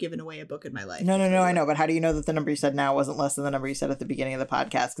never given away a book in my life. No, I know. But how do you know that the number you said now wasn't less than the number you said at the beginning of the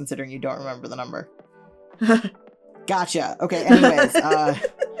podcast, considering you don't remember the number? Gotcha. Okay, anyways.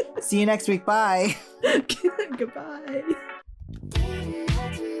 See you next week. Bye. Goodbye. Didn't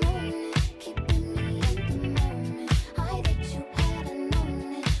have to know, keeping me at the moment. I bet you had a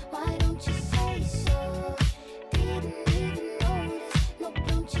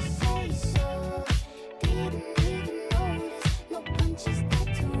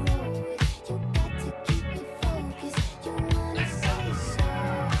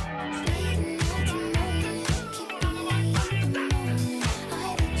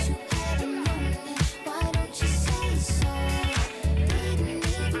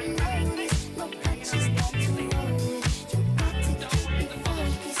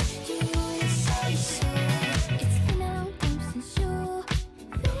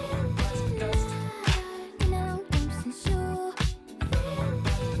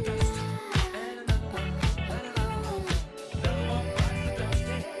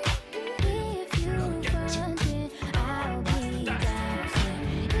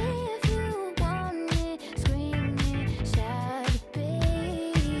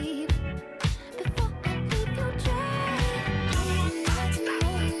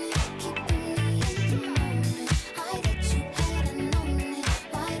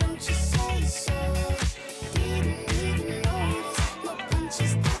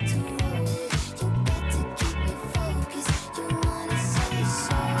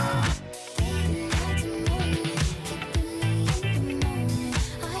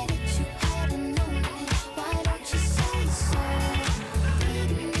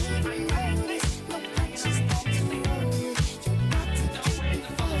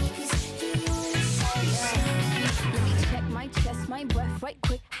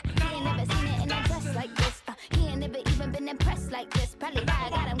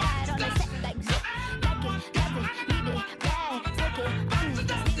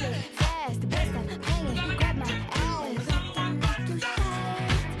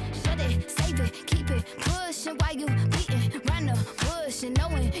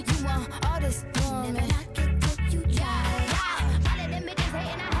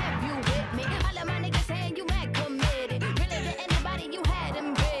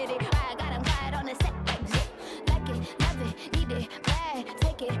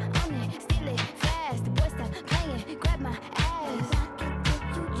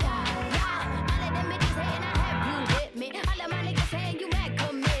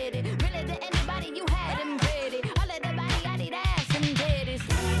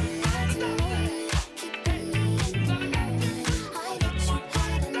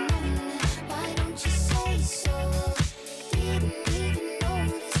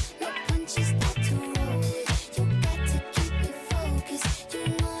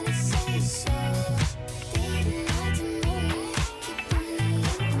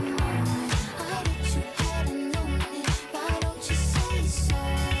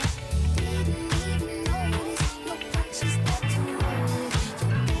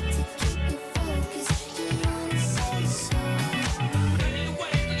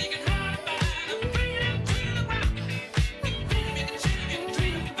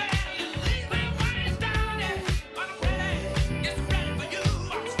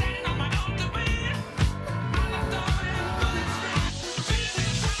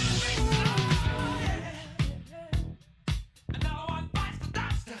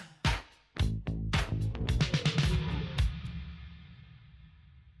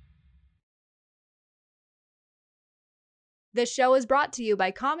This show is brought to you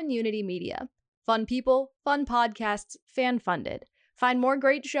by Common Unity Media. Fun people, fun podcasts, fan-funded. Find more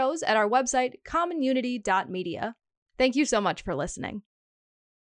great shows at our website, commonunity.media. Thank you so much for listening.